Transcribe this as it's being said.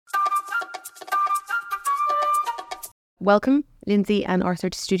welcome, Lindsey and Arthur,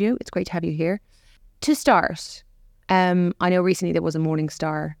 to studio. It's great to have you here. To start, I know recently there was a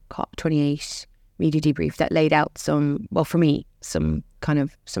Morningstar COP28 media debrief that laid out some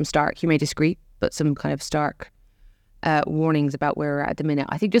stark, you may disagree, but some kind of stark warnings about where we're at the minute.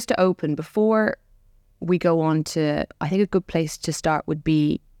 I think just to open, before we go on to, I think a good place to start would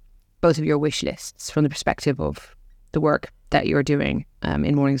be both of your wish lists from the perspective of the work that you're doing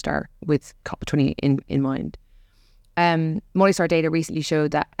in Morningstar with COP28 in mind. Morningstar data recently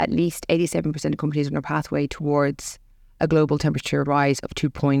showed that at least 87% of companies are on a pathway towards a global temperature rise of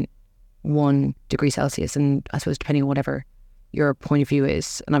 2.1 degrees Celsius. And I suppose depending on whatever your point of view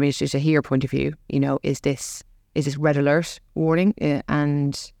is, and I'm interested to hear your point of view, is this red alert warning?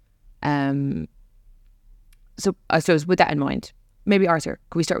 So I suppose with that in mind, maybe Arthur,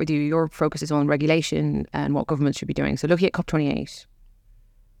 could we start with you? Your focus is on regulation and what governments should be doing. So looking at COP28,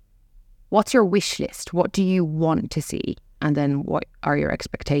 what's your wish list? What do you want to see? And then what are your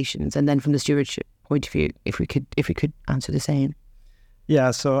expectations? And then from the stewardship point of view, if we could answer the same.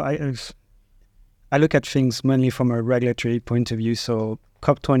 Yeah, so I look at things mainly from a regulatory point of view. So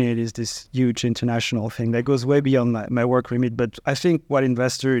COP28 is this huge international thing that goes way beyond my work remit. But I think what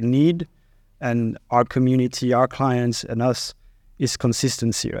investors need, and our community, our clients and us, is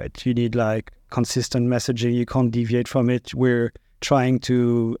consistency, right? You need like consistent messaging. You can't deviate from it. We're trying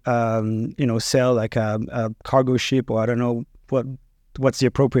to, sell like a cargo ship, or I don't know what's the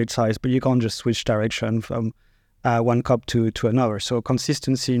appropriate size, but you can't just switch direction from one COP to another. So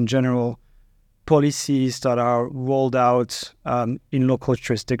consistency in general, policies that are rolled out in local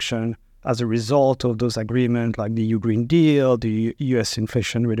jurisdiction as a result of those agreements, like the EU Green Deal, the US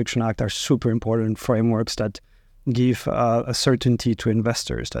Inflation Reduction Act, are super important frameworks that give a certainty to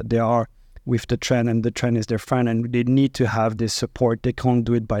investors that they are with the trend and the trend is their friend, and they need to have this support. They can't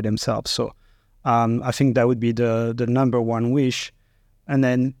do it by themselves. So I think that would be the number one wish. And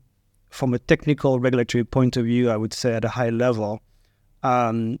then from a technical regulatory point of view, I would say at a high level,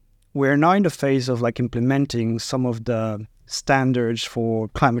 we're now in the phase of like implementing some of the standards for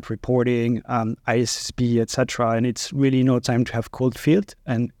climate reporting, ISSB, etc. And it's really no time to have cold feet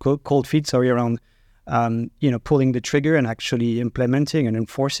around, pulling the trigger and actually implementing and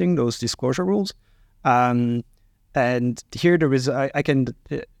enforcing those disclosure rules. And here there is, I can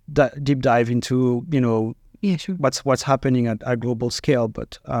deep dive into, what's happening at a global scale,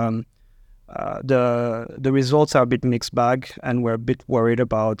 but the results are a bit mixed bag, and we're a bit worried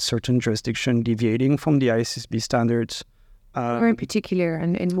about certain jurisdictions deviating from the ISSB standards. Or in particular,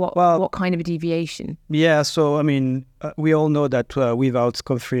 and in what kind of a deviation? Yeah, so I mean, we all know that without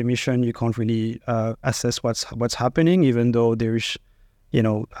Scope 3 emission, you can't really assess what's happening, even though there's,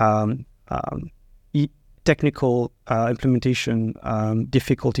 technical implementation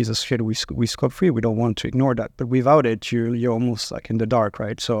difficulties associated with Scope 3. We don't want to ignore that, but without it, you're almost like in the dark,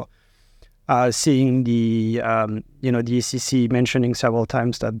 right? So seeing the ECC mentioning several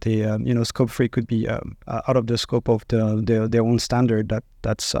times that the Scope 3 could be out of the scope of their own standard,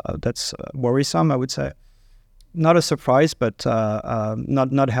 that's worrisome, I would say. Not a surprise, but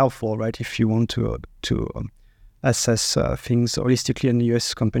not helpful, right? If you want to assess things holistically, and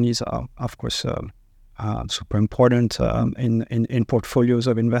US companies are, of course, super important in portfolios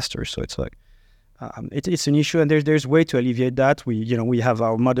of investors. So it's like it's an issue, and there's way to alleviate that. We have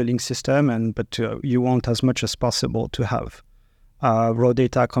our modeling system, but you want as much as possible to have raw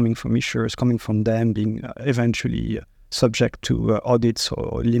data coming from issuers, coming from them, being eventually subject to audits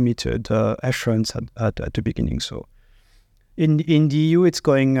or limited assurance at the beginning. So in the EU, it's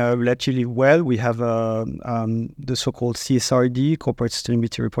going relatively well. We have the so-called CSRD, Corporate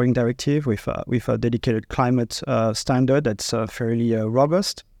Sustainability Reporting Directive, with a dedicated climate standard that's fairly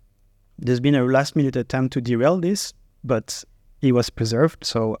robust. There's been a last-minute attempt to derail this, but it was preserved.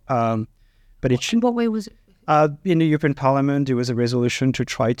 So, but it should. In what way was it? In the European Parliament, there was a resolution to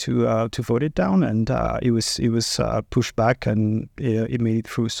try to vote it down, and it was pushed back, and it made it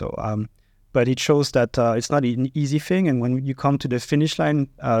through. So, but it shows that it's not an easy thing, and when you come to the finish line,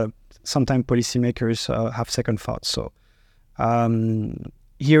 sometimes policymakers have second thoughts. So,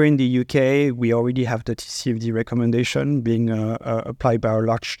 here in the UK, we already have the TCFD recommendation being applied by a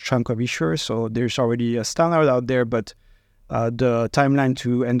large chunk of issuers. So there's already a standard out there, but the timeline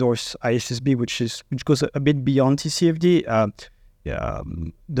to endorse ISSB, which goes a bit beyond TCFD,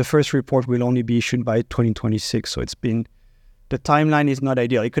 the first report will only be issued by 2026. So the timeline is not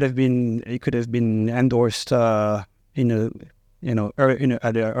ideal. It could have been endorsed at an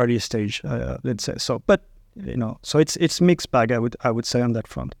earlier stage, let's say. So, but so it's mixed bag, I would say, on that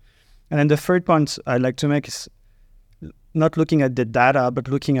front. And then the third point I'd like to make is not looking at the data, but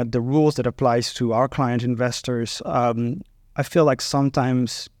looking at the rules that applies to our client investors, I feel like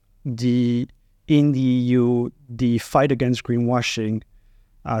sometimes in the EU, the fight against greenwashing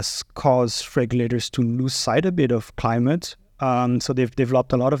has caused regulators to lose sight a bit of climate. So they've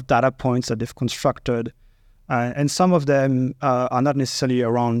developed a lot of data points that they've constructed, and some of them are not necessarily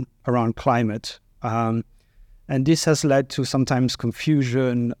around climate. And this has led to sometimes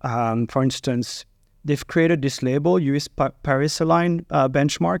confusion. For instance, they've created this label, US Paris-aligned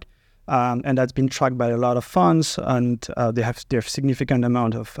benchmark, and that's been tracked by a lot of funds, and they have significant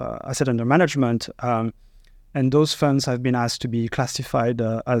amount of asset under management. And those funds have been asked to be classified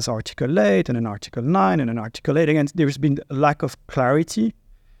as Article 8 and an Article 9 and an Article 8. Again, there's been a lack of clarity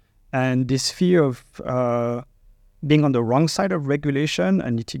and this fear of being on the wrong side of regulation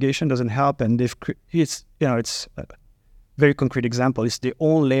and litigation doesn't help. And it's a very concrete example. It's their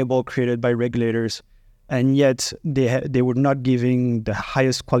own label created by regulators, and yet they were not giving the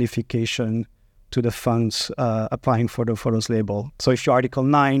highest qualification to the funds applying for those label. So if you're Article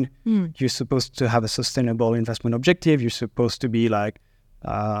 9, you're supposed to have a sustainable investment objective. You're supposed to be like,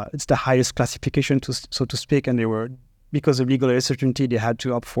 it's the highest classification, so to speak. And they were, because of legal uncertainty, they had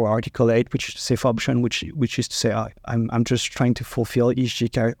to opt for Article 8, which is the safe option, which is to say, I'm just trying to fulfill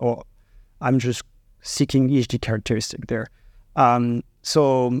ESG, or I'm just seeking ESG characteristic there.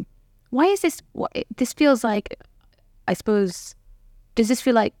 So why is this? This feels like, I suppose, does this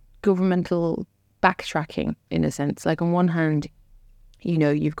feel like governmental backtracking in a sense? Like on one hand,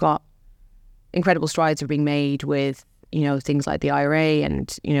 you've got incredible strides are being made with, things like the IRA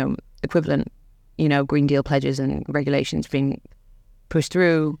and, equivalent, Green Deal pledges and regulations being pushed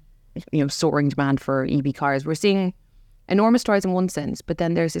through, soaring demand for EV cars. We're seeing enormous strides in one sense, but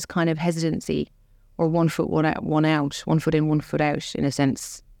then there's this kind of hesitancy, or one foot, one out, one foot in, one foot out, in a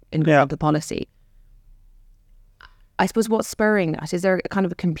sense, in the policy. I suppose what's spurring that? Is there a kind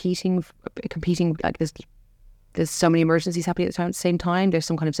of a competing like there's so many emergencies happening at the same time? There's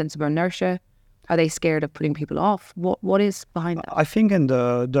some kind of sense of inertia. Are they scared of putting people off? What is behind that? I think in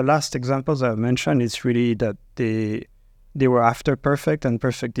the last examples I mentioned, it's really that they were after perfect, and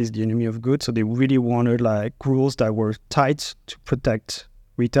perfect is the enemy of good. So they really wanted like rules that were tight to protect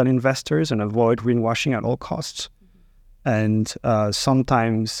retail investors and avoid greenwashing at all costs. And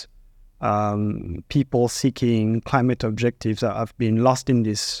sometimes people seeking climate objectives have been lost in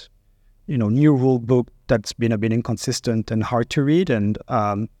this, new rule book that's been a bit inconsistent and hard to read, and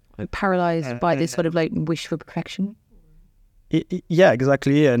paralyzed by this sort of like wish for perfection. Yeah,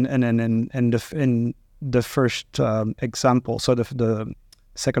 exactly. And the first example, sort of the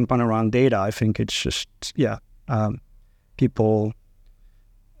second point around data, I think it's just people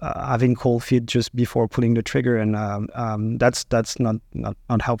having cold feet just before pulling the trigger, and that's not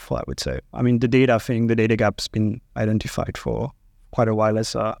helpful, I would say. I mean, the data gap's been identified for quite a while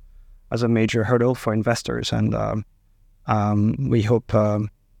as a major hurdle for investors, and we hope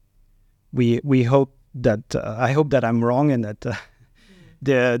that I hope that I'm wrong, and that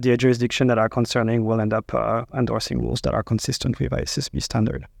the jurisdiction that are concerning will end up endorsing rules that are consistent with ISSB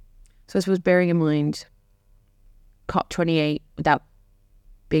standard. So I suppose, bearing in mind COP28, without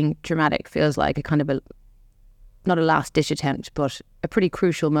being dramatic, feels like a kind of not a last ditch attempt, but a pretty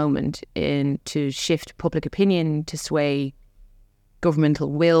crucial moment to shift public opinion, to sway governmental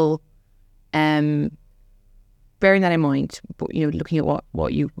will. Bearing that in mind, but looking at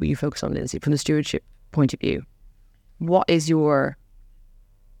what you focus on, Lindsey, from the stewardship point of view, what is your,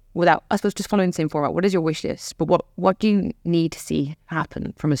 without, I suppose, just following the same format, what is your wish list? But what do you need to see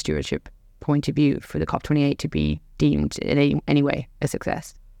happen from a stewardship point of view for the COP28 to be deemed in any way a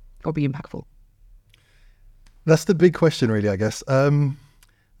success or be impactful? That's the big question, really, I guess.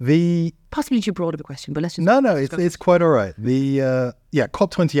 Possibly too broad of a question, but let's just... No, it's quite all right.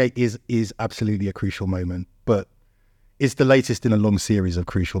 COP28 is absolutely a crucial moment, but it's the latest in a long series of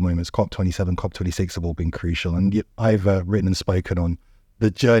crucial moments. COP27, COP26 have all been crucial, and I've written and spoken on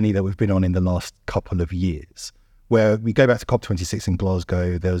the journey that we've been on in the last couple of years, where we go back to COP26 in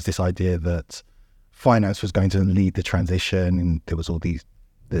Glasgow. There was this idea that finance was going to lead the transition, and there was all these,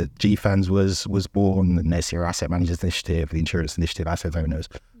 the GFANZ was born, the Net Zero Asset Managers Initiative, the Insurance Initiative, Asset Owners.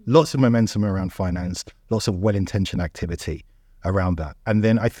 Lots of momentum around finance, lots of well-intentioned activity around that. And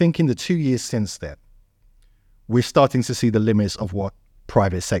then I think in the 2 years since then, we're starting to see the limits of what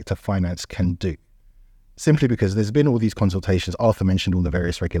private sector finance can do. Simply because there's been all these consultations. Arthur mentioned all the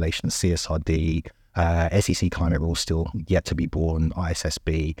various regulations, CSRD, SEC climate rules still yet to be born,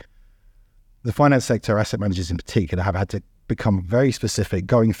 ISSB. The finance sector, asset managers in particular, have had to become very specific,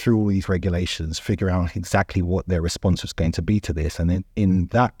 going through all these regulations, figure out exactly what their response was going to be to this. And then in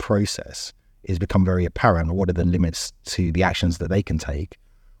that process, is become very apparent, or what are the limits to the actions that they can take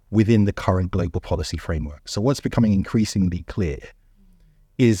within the current global policy framework. So what's becoming increasingly clear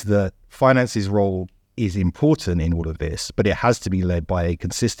is that finance's role is important in all of this, but it has to be led by a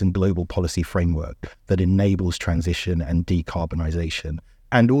consistent global policy framework that enables transition and decarbonization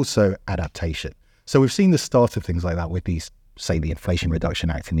and also adaptation. So we've seen the start of things like that with these, say, the Inflation Reduction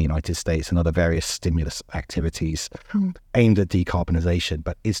Act in the United States and other various stimulus activities aimed at decarbonization,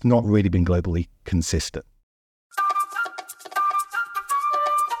 but it's not really been globally consistent.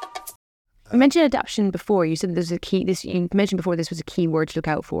 You mentioned adaptation before. You said there's a key. You mentioned before this was a key word to look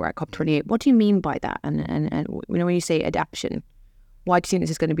out for at COP28. What do you mean by that? And when you say adaptation, why do you think this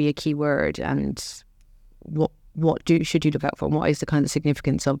is going to be a key word? And what should you look out for? And what is the kind of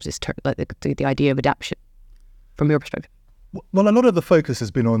significance of this, the idea of adaptation, from your perspective? Well, a lot of the focus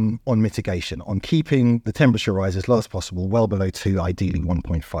has been on mitigation, on keeping the temperature rise as low as possible, well below 2, ideally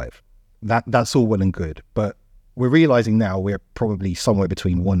 1.5. That's all well and good, but we're realizing now we're probably somewhere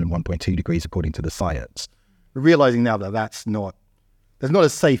between 1 and 1.2 degrees according to the science. We're realizing now that that's not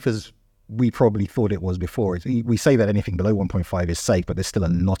as safe as we probably thought it was before. We say that anything below 1.5 is safe, but there's still a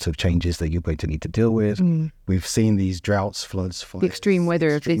lot of changes that you're going to need to deal with. We've seen these droughts, floods, fires. The extreme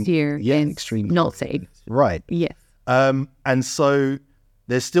weather of this year. Extreme. Not safe. Right. Yes. And so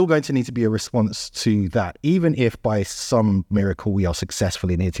there's still going to need to be a response to that, even if by some miracle we are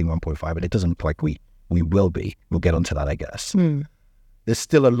successful in hitting 1.5, and it doesn't look like we will be. We'll get onto that, I guess. There's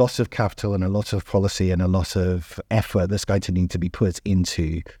still a lot of capital and a lot of policy and a lot of effort that's going to need to be put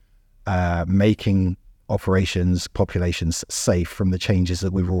into making operations, populations safe from the changes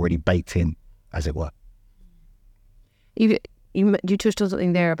that we've already baked in, as it were. You touched on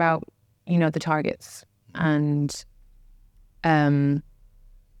something there about, the targets and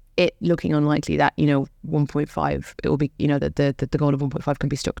it looking unlikely that, 1.5, it will be, that the goal of 1.5 can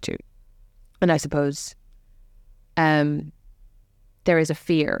be stuck to. And I suppose there is a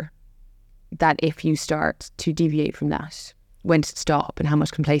fear that if you start to deviate from that, when to stop and how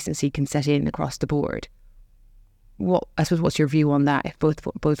much complacency can set in across the board. What's your view on that? If both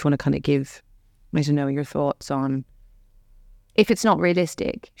want to kind of give, I don't know, your thoughts on, if it's not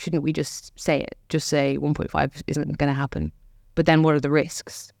realistic, shouldn't we just say it? Just say 1.5 isn't going to happen. But then what are the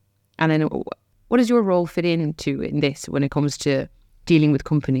risks? And then what does your role fit into in this when it comes to dealing with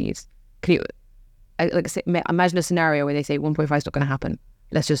companies? Can you, like I say, imagine a scenario where they say 1.5 is not going to happen.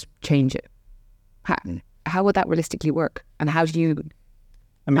 Let's just change it. How would that realistically work? And how do you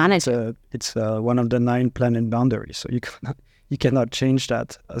manage it? It's one of the 9 planet boundaries, so you cannot change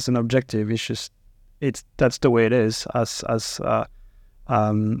that as an objective. It's just that's the way it is as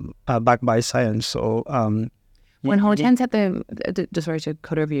backed by science. So when Hortense had just sorry to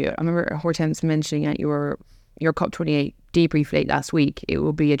cut over you, I remember Hortense mentioning at your COP28 debrief late last week, it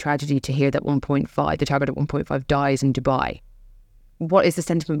will be a tragedy to hear that the target of 1.5 dies in Dubai. What is the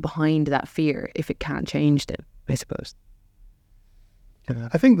sentiment behind that fear if it can't change then, I suppose?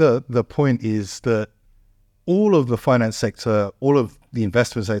 I think the point is that all of the finance sector, all of the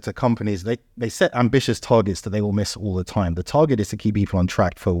investment sector companies, they set ambitious targets that they will miss all the time. The target is to keep people on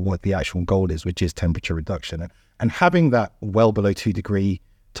track for what the actual goal is, which is temperature reduction. And having that well below 2 degree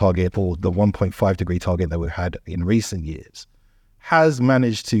target, or the 1.5 degree target that we've had in recent years, has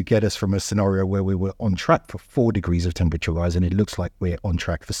managed to get us from a scenario where we were on track for 4 degrees of temperature rise, and it looks like we're on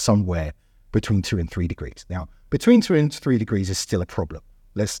track for somewhere between 2 and 3 degrees. Now, between 2 and 3 degrees is still a problem.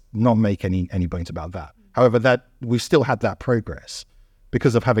 Let's not make any bones about that. However, that we've still had that progress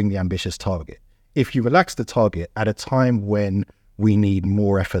because of having the ambitious target. If you relax the target at a time when we need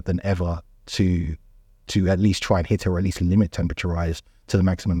more effort than ever to at least try and hit or at least limit temperature rise to the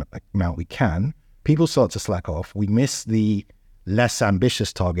maximum amount we can, people start to slack off. We miss the less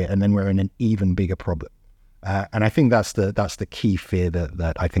ambitious target, and then we're in an even bigger problem. And I think that's the key fear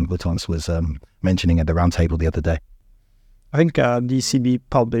that I think Hortense was mentioning at the roundtable the other day. I think the ECB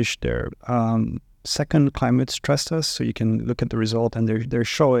published their second climate stress test, so you can look at the result, and they're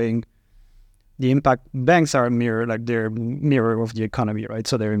showing the impact. Banks are they're mirror of the economy, right?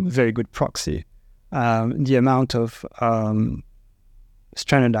 So they're a very good proxy. The amount of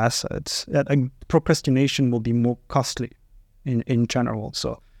stranded assets, procrastination will be more costly in general.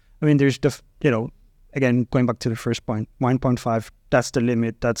 So, I mean, there's again, going back to the first point, 1.5, that's the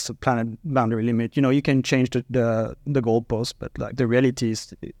limit, that's the planet boundary limit. You can change the goalpost, but like the reality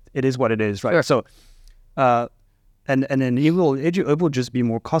is, it is what it is, right? Sure. So, and then it will just be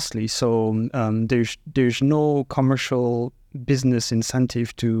more costly. So there's no commercial business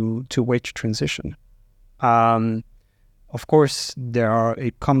incentive to wage transition. Of course,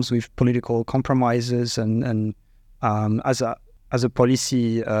 it comes with political compromises and as a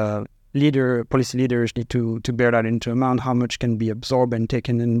policy policy leaders need to bear that into account, how much can be absorbed and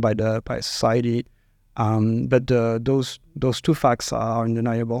taken in by society. But those two facts are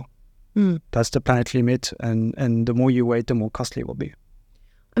undeniable. That's the planet limit, and the more you wait, the more costly it will be.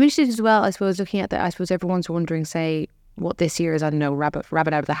 I'm interested as well, I suppose, looking at that. I suppose everyone's wondering, say, what this year is, I don't know,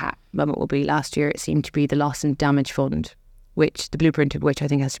 rabbit out of the hat moment will be. Last year, it seemed to be the loss and damage fund, which the blueprint of which I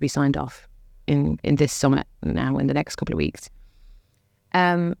think has to be signed off in this summit now in the next couple of weeks.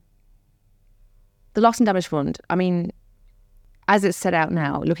 The loss and damage fund, I mean, as it's set out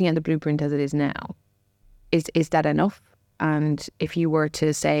now, looking at the blueprint as it is now, is that enough? And if you were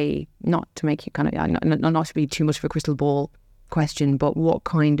to say, not to make you kind of, not to be too much of a crystal ball question, but what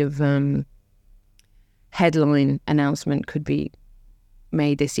kind of headline announcement could be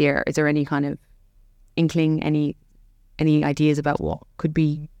made this year? Is there any kind of inkling, any ideas about what could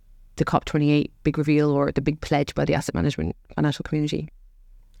be the COP28 big reveal or the big pledge by the asset management financial community?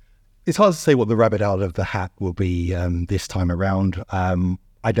 It's hard to say what the rabbit out of the hat will be this time around.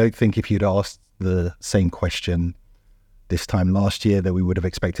 I don't think if you'd asked the same question this time last year that we would have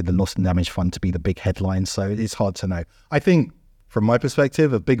expected the loss and damage fund to be the big headline. So it's hard to know. I think from my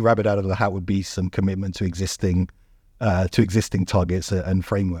perspective, a big rabbit out of the hat would be some commitment to existing targets and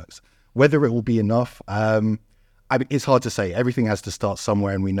frameworks. Whether it will be enough, it's hard to say. Everything has to start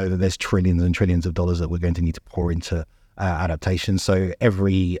somewhere, and we know that there's trillions and trillions of dollars that we're going to need to pour into adaptation. So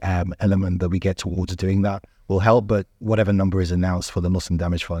every element that we get towards doing that will help, but whatever number is announced for the loss and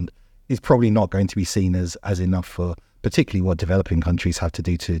damage fund is probably not going to be seen as enough for particularly what developing countries have to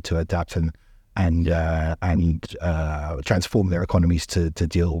do to adapt and transform their economies to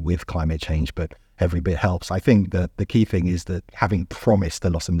deal with climate change. But every bit helps. I think that the key thing is that having promised the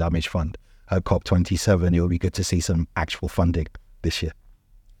loss and damage fund at COP27, it will be good to see some actual funding this year.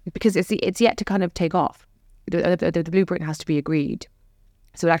 Because it's yet to kind of take off. The blueprint has to be agreed.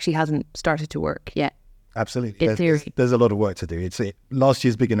 So it actually hasn't started to work yet. Absolutely. In theory. There's a lot of work to do. Last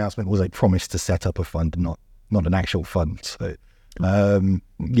year's big announcement was a promise to set up a fund, not an actual fund. So,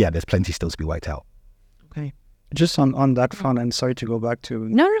 there's plenty still to be worked out. Okay. Just on that front, and sorry to go back to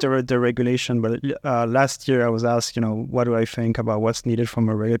the regulation, but last year I was asked, what do I think about what's needed from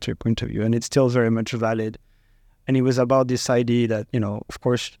a regulatory point of view? And it's still very much valid. And it was about this idea that, of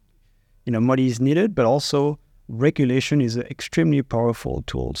course, money is needed, but also regulation is an extremely powerful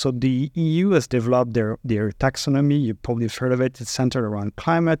tool. So the EU has developed their taxonomy. You probably have heard of it. It's centered around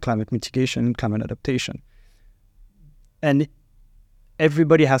climate mitigation, climate adaptation. And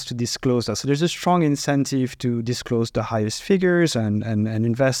everybody has to disclose that. So there's a strong incentive to disclose the highest figures and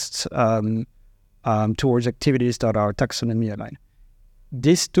invest towards activities that are taxonomy aligned.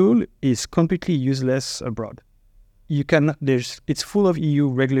 This tool is completely useless abroad. It's full of EU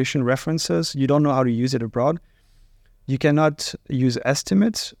regulation references. You don't know how to use it abroad. You cannot use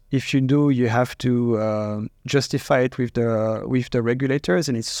estimates. If you do, you have to justify it with the regulators,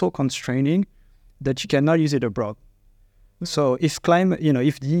 and it's so constraining that you cannot use it abroad. So if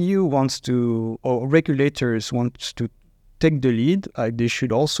if the EU wants to, or regulators want to take the lead, they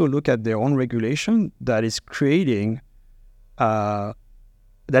should also look at their own regulation that is creating, that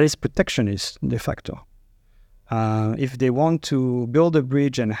is protectionist de facto. If they want to build a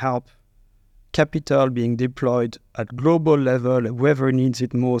bridge and help capital being deployed at global level, whoever needs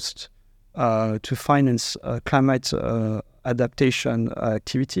it most, to finance climate adaptation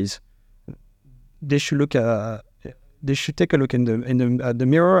activities, they should look at. They should take a look in the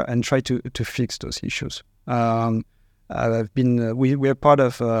mirror and try to fix those issues. We're part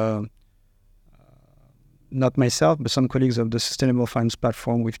of, not myself, but some colleagues of the Sustainable Finance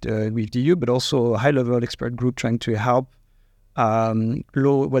Platform with the EU, but also a high-level expert group trying to help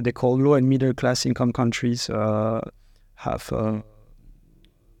what they call low and middle-class income countries have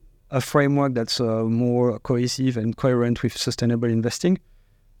a framework that's more cohesive and coherent with sustainable investing.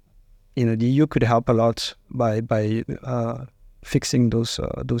 The EU could help a lot by fixing those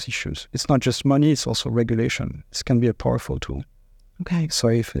issues. It's not just money; it's also regulation. This can be a powerful tool. Okay.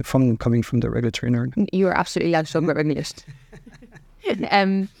 Sorry if coming from the regulatory nerd. You are absolutely allowed to talk about regulation.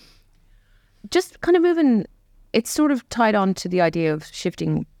 Just kind of moving, it's sort of tied on to the idea of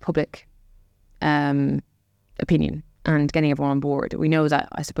shifting public opinion and getting everyone on board. We know that,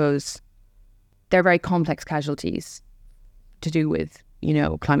 I suppose, they're very complex casualties to do with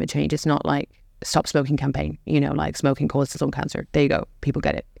climate change. It's not like stop smoking campaign, like smoking causes lung cancer. There you go. People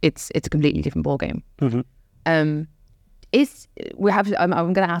get it. It's a completely different ballgame. Mm-hmm. I'm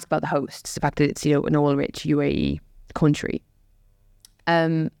going to ask about the hosts, the fact that it's, an oil-rich UAE country.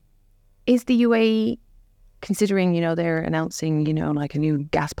 Is the UAE considering, they're announcing, like a new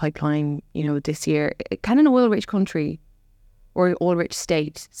gas pipeline, this year? Can an oil-rich country or oil-rich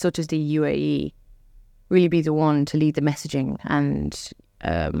state such as the UAE really be the one to lead the messaging and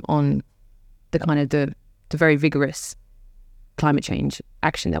on the kind of the very vigorous climate change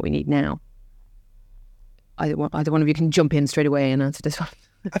action that we need now? Either one of you can jump in straight away and answer this one.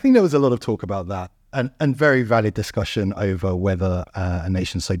 I think there was a lot of talk about that, and very valid discussion over whether a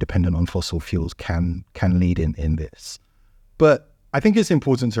nation so dependent on fossil fuels can lead in this. But I think it's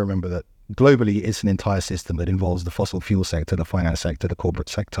important to remember that globally it's an entire system that involves the fossil fuel sector, the finance sector, the corporate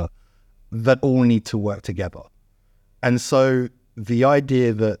sector, that all need to work together. And so the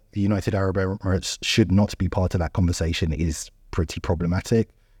idea that the United Arab Emirates should not be part of that conversation is pretty problematic.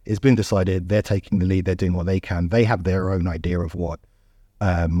 It's been decided, they're taking the lead, they're doing what they can. They have their own idea of what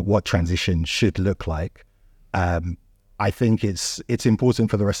transition should look like. I think it's important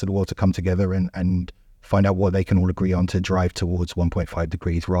for the rest of the world to come together and find out what they can all agree on to drive towards 1.5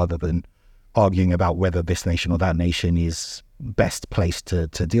 degrees, rather than arguing about whether this nation or that nation is best placed to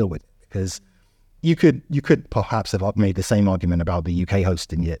deal with it. Because you could perhaps have made the same argument about the UK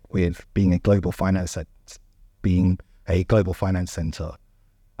hosting it, with being a global finance center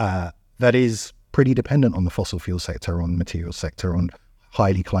that is pretty dependent on the fossil fuel sector, on the materials sector, on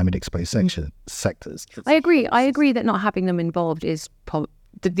highly climate exposed sectors. I agree that not having them involved is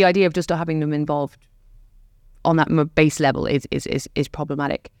the idea of just not having them involved on that base level is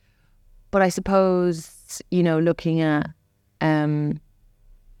problematic. But I suppose, looking at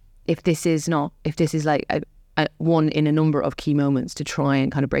if this is like a one in a number of key moments to try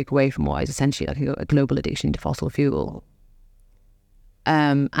and kind of break away from what is essentially like a global addiction to fossil fuel.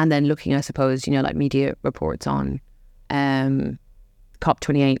 And then looking, I suppose, like media reports on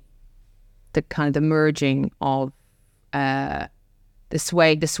COP28, the kind of the merging of the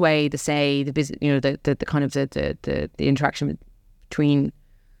sway, the say, the visit, the kind of the interaction between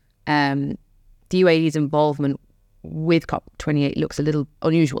the UAE's involvement with COP28 looks a little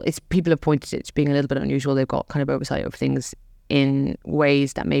unusual. People have pointed it to being a little bit unusual. They've got kind of oversight of things in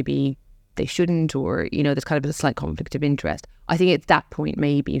ways that maybe they shouldn't, or there's kind of a slight conflict of interest. I think at that point,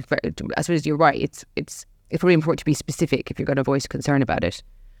 maybe, I suppose you're right. It's really important to be specific if you're going to voice concern about it,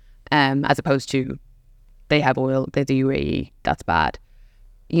 as opposed to they have oil, they're the UAE, that's bad.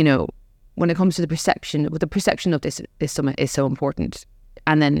 When it comes to the perception of this summit is so important.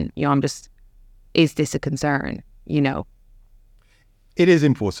 And then is this a concern? It is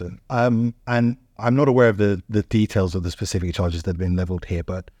important, and I'm not aware of the details of the specific charges that have been leveled here,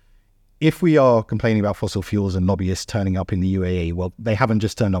 but if we are complaining about fossil fuels and lobbyists turning up in the UAE, well, they haven't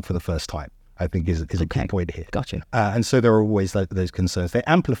just turned up for the first time, I think is a key point here. Gotcha. And so there are always those concerns. They're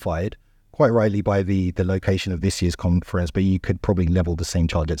amplified, quite rightly, by the location of this year's conference, but you could probably level the same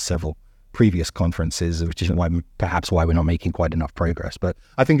charge at several previous conferences, which is why we're not making quite enough progress. But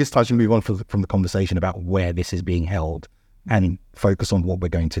I think it's time to move on from the conversation about where this is being held and focus on what we're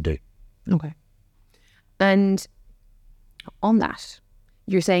going to do. Okay. And on that,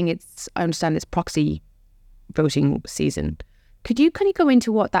 you're saying I understand it's proxy voting season. Could you kind of go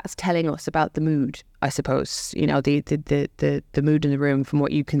into what that's telling us about the mood, I suppose, the mood in the room from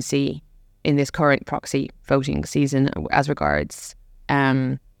what you can see in this current proxy voting season as regards,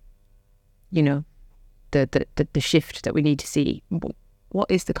 the shift that we need to see?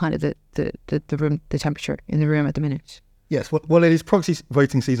 What is the kind of the room, the temperature in the room at the minute? Yes, well, it is proxy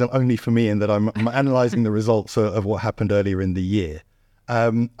voting season only for me, in that I'm analysing the results of what happened earlier in the year.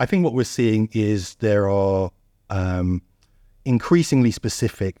 I think what we're seeing is there are increasingly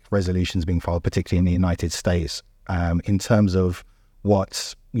specific resolutions being filed, particularly in the United States, in terms of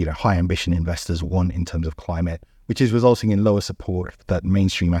what high ambition investors want in terms of climate, which is resulting in lower support that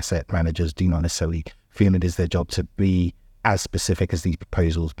mainstream asset managers do not necessarily feel it is their job to be as specific as these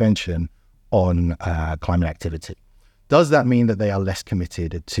proposals mention on climate activity. Does that mean that they are less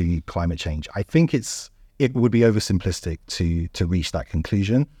committed to climate change? I think it would be oversimplistic to reach that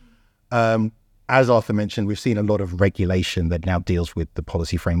conclusion. As Arthur mentioned, we've seen a lot of regulation that now deals with the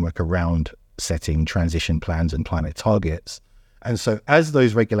policy framework around setting transition plans and climate targets. And so as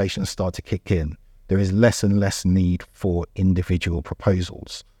those regulations start to kick in, there is less and less need for individual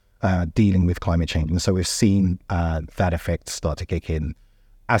proposals dealing with climate change. And so we've seen that effect start to kick in.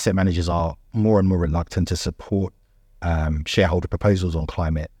 Asset managers are more and more reluctant to support shareholder proposals on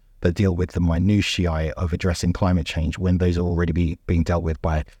climate that deal with the minutiae of addressing climate change when those are already being dealt with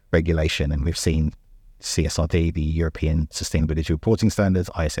by regulation. And we've seen CSRD, the European Sustainability Reporting Standards,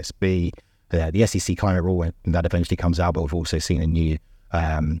 ISSB, the SEC climate rule, when that eventually comes out, but we've also seen a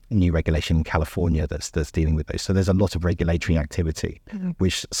new regulation in California that's dealing with those. So there's a lot of regulatory activity,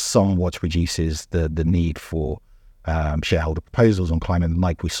 which somewhat reduces the need for shareholder proposals on climate,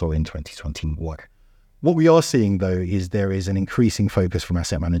 like we saw in 2021. What we are seeing, though, is there is an increasing focus from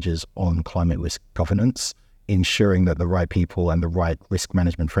asset managers on climate risk governance, ensuring that the right people and the right risk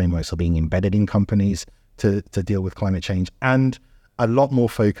management frameworks are being embedded in companies to deal with climate change, and a lot more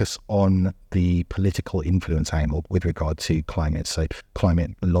focus on the political influence angle with regard to climate. So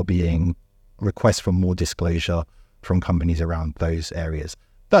climate lobbying, requests for more disclosure from companies around those areas.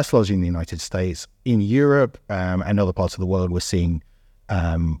 That's largely in the United States. In Europe and other parts of the world, we're seeing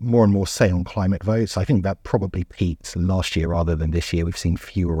more and more say on climate votes. I think that probably peaked last year rather than this year. We've seen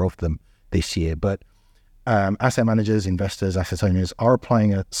fewer of them this year. But asset managers, investors, asset owners are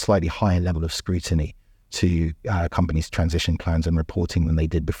applying a slightly higher level of scrutiny to companies' transition plans and reporting than they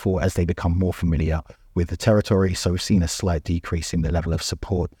did before as they become more familiar with the territory. So we've seen a slight decrease in the level of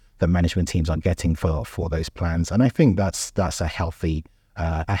support that management teams are getting for those plans. And I think that's a healthy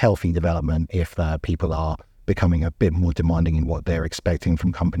development if people are becoming a bit more demanding in what they're expecting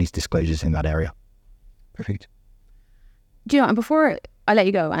from companies' disclosures in that area. Perfect. Do you know, and before I let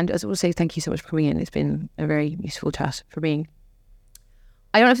you go, and as I will say, thank you so much for coming in. It's been a very useful chat for me.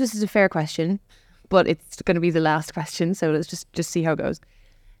 I don't know if this is a fair question, but it's going to be the last question, so let's just see how it goes.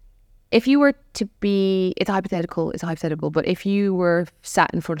 If you were to be, it's a hypothetical, but if you were sat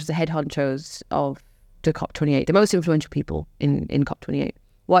in front of the head honchos of the COP28, the most influential people in COP28,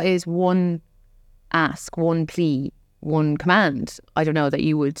 what is one ask, one plea, one command, I don't know, that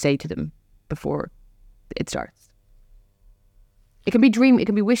you would say to them before it starts? It can be dream, it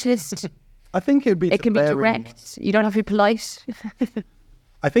can be wish list. I think it can be direct. You don't have to be polite.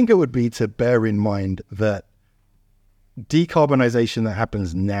 I think it would be to bear in mind that decarbonization that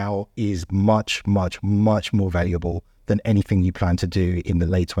happens now is much, much, much more valuable than anything you plan to do in the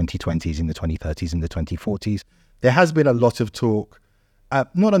late 2020s, in the 2030s, in the 2040s. There has been a lot of talk,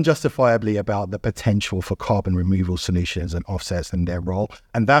 not unjustifiably, about the potential for carbon removal solutions and offsets and their role.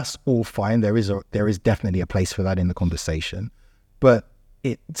 And that's all fine. There is definitely a place for that in the conversation. But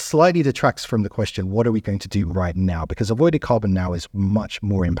it slightly detracts from the question, what are we going to do right now? Because avoided carbon now is much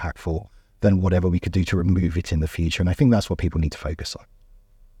more impactful than whatever we could do to remove it in the future. And I think that's what people need to focus on.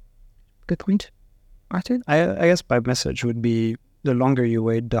 Good point. Arthur? I guess my message would be, the longer you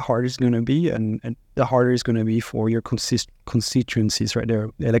wait, the harder it's going to be, and the harder it's going to be for your constituencies, right? They're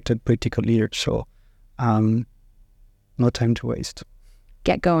elected political leaders. So no time to waste.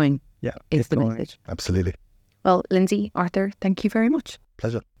 Get going. Yeah. It's the message. Absolutely. Well, Lindsey, Arthur, thank you very much.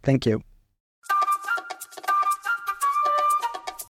 Pleasure. Thank you.